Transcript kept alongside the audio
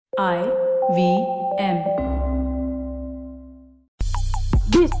IVM.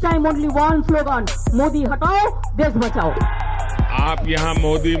 This time only one slogan, Modi हटाओ देश बचाओ। आप यहाँ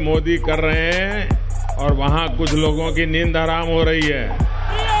मोदी मोदी कर रहे हैं और वहाँ कुछ लोगों की नींद हराम हो रही है।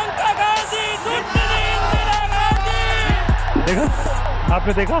 प्रियंका गांधी इंदिरा गांधी। देखा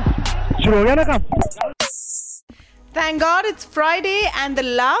आपने देखा शुरू हो गया ना काम। Thank God it's Friday and the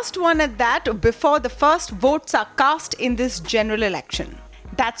last one at that before the first votes are cast in this general election.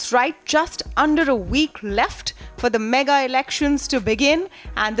 That's right, just under a week left for the mega elections to begin,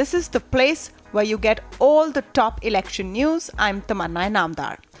 and this is the place where you get all the top election news. I'm Tamanna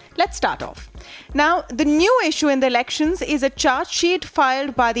Namdar. Let's start off. Now, the new issue in the elections is a charge sheet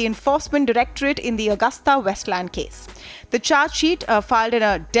filed by the Enforcement Directorate in the Augusta Westland case. The charge sheet, filed in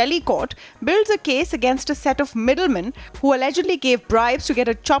a Delhi court, builds a case against a set of middlemen who allegedly gave bribes to get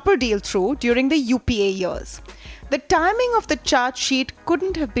a chopper deal through during the UPA years. The timing of the charge sheet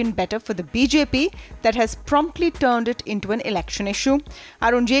couldn't have been better for the BJP that has promptly turned it into an election issue.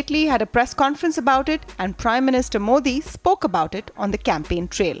 Arun Jaitley had a press conference about it and Prime Minister Modi spoke about it on the campaign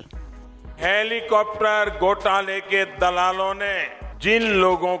trail. Helicopter घोटाले के दलालों ने जिन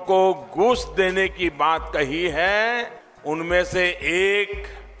लोगों को घूस देने की बात कही है, उनमें से एक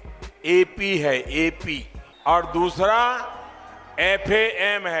एपी है, एपी, और दूसरा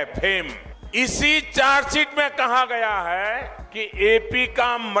एफएम है, फेम। इसी चार्जशीट में कहा गया है कि एपी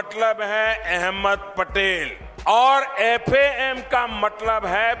का मतलब है अहमद पटेल और एफएम का मतलब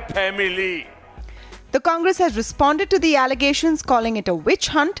है family. The Congress has responded to the allegations, calling it a witch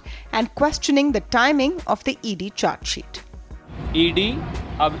hunt and questioning the timing of the ED charge sheet. ED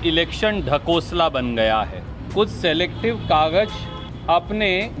अब इलेक्शन ढकोसला बन गया है। कुछ सेलेक्टिव कागज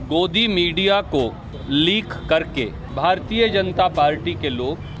अपने गोदी मीडिया को लीक करके भारतीय जनता पार्टी के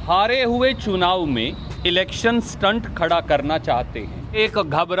लोग हारे हुए चुनाव में इलेक्शन स्टंट खड़ा करना चाहते हैं। एक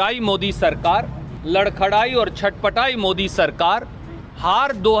घबराई मोदी सरकार, लड़खड़ाई और छटपटाई मोदी सरकार,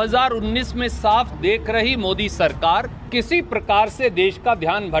 हार 2019 में साफ देख रही मोदी सरकार किसी प्रकार से देश का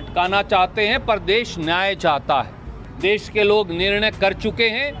ध्यान भटकाना चाहते हैं, पर देश न्याय चाहता है। देश के लोग निर्णय कर चुके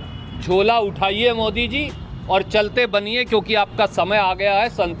हैं। झोला उठाइए मोदी जी और चलते बनिए, क्योंकि आपका समय आ गया है।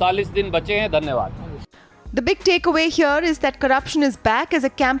 47 दिन बचे हैं। धन्यवाद। The big takeaway here is that corruption is back as a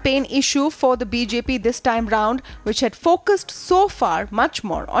campaign issue for the BJP this time round, which had focused so far much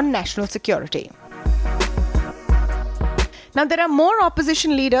more on national security. Now, there are more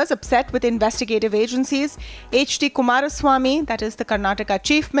opposition leaders upset with investigative agencies. H.D. Kumaraswamy, that is the Karnataka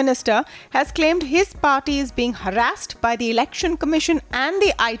Chief Minister, has claimed his party is being harassed by the Election Commission and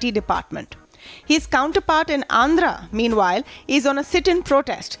the IT department. His counterpart in Andhra, meanwhile, is on a sit-in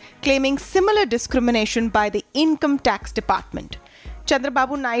protest, claiming similar discrimination by the Income Tax Department.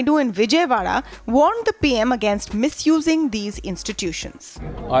 Chandrababu Naidu in Vijayawada warned the PM against misusing these institutions.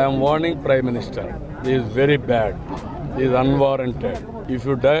 I am warning Prime Minister. This is very bad. This is unwarranted. If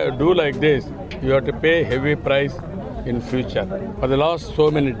you do like this, you have to pay heavy price in future. For the last so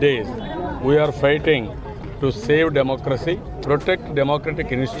many days, we are fighting to save democracy, protect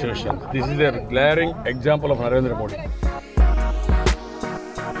democratic institutions. This is a glaring example of Narendra Modi.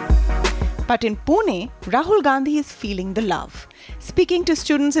 But in Pune, Rahul Gandhi is feeling the love. Speaking to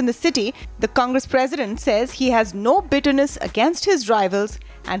students in the city, the Congress president says he has no bitterness against his rivals,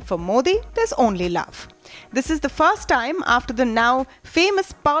 and for Modi, there's only love. This is the first time after the now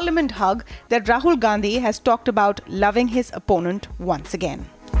famous Parliament hug that Rahul Gandhi has talked about loving his opponent once again.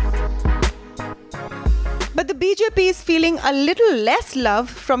 But the BJP is feeling a little less love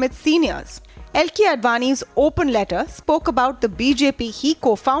from its seniors. L.K. Advani's open letter spoke about the BJP he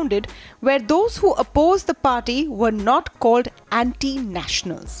co-founded, where those who opposed the party were not called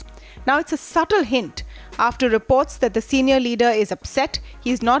anti-nationals. Now, it's a subtle hint after reports that the senior leader is upset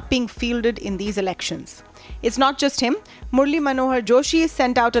he is not being fielded in these elections. It's not just him. Murli Manohar Joshi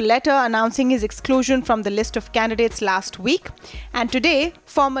sent out a letter announcing his exclusion from the list of candidates last week. And today,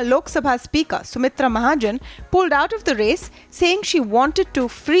 former Lok Sabha Speaker Sumitra Mahajan pulled out of the race, saying she wanted to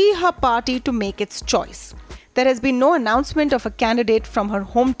free her party to make its choice. There has been no announcement of a candidate from her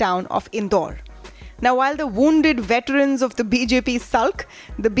hometown of Indore. Now, while the wounded veterans of the BJP sulk,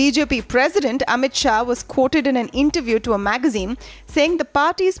 the BJP president Amit Shah was quoted in an interview to a magazine saying the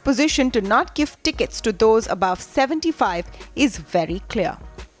party's position to not give tickets to those above 75 is very clear.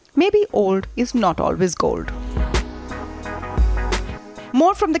 Maybe old is not always gold.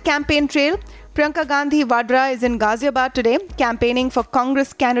 More from the campaign trail. Priyanka Gandhi Vadra is in Ghaziabad today, campaigning for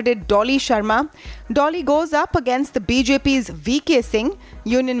Congress candidate Dolly Sharma. Dolly goes up against the BJP's VK Singh,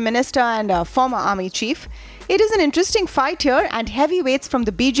 Union Minister and former Army Chief. It is an interesting fight here, and heavyweights from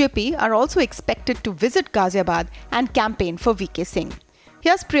the BJP are also expected to visit Ghaziabad and campaign for VK Singh.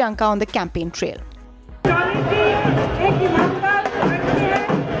 Here's Priyanka on the campaign trail.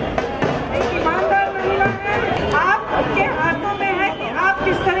 आपके हाथों में है कि आप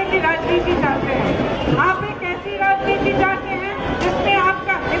किस तरह की राजनीति चाहते हैं। आप एक ऐसी राजनीति चाहते हैं जिसमें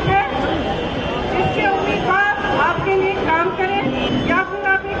आपका हित है, जिसके उम्मीदवार आपके लिए काम करें, या फिर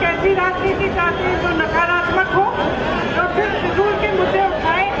आप एक ऐसी राजनीति चाहते हैं जो नकारात्मक हो, जो सिर्फ फिजूल के मुद्दे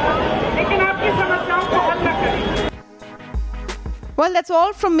उठाए लेकिन आपकी समस्याओं को हल न करे। Well, that's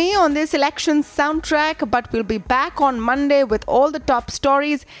all from me on this election soundtrack, but we'll be back on Monday with all the top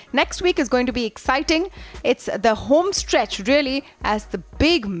stories. Next week is going to be exciting. It's the home stretch, really, as the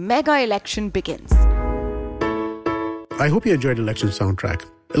big mega election begins. I hope you enjoyed Election Soundtrack.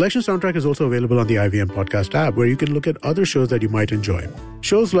 Election Soundtrack is also available on the IVM Podcast app, where you can look at other shows that you might enjoy.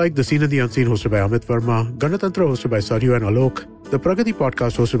 Shows like The Seen and the Unseen, hosted by Amit Verma, Ganatantra, hosted by Saryu and Alok, The Pragati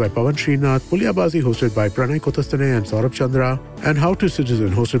Podcast, hosted by Pawan Srinath, Pulyabazi, hosted by Pranay Kotastane and Saurabh Chandra, and How to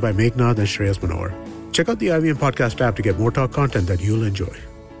Citizen, hosted by Meghnad and Shreyas Manohar. Check out the IVM Podcast app to get more talk content that you'll enjoy.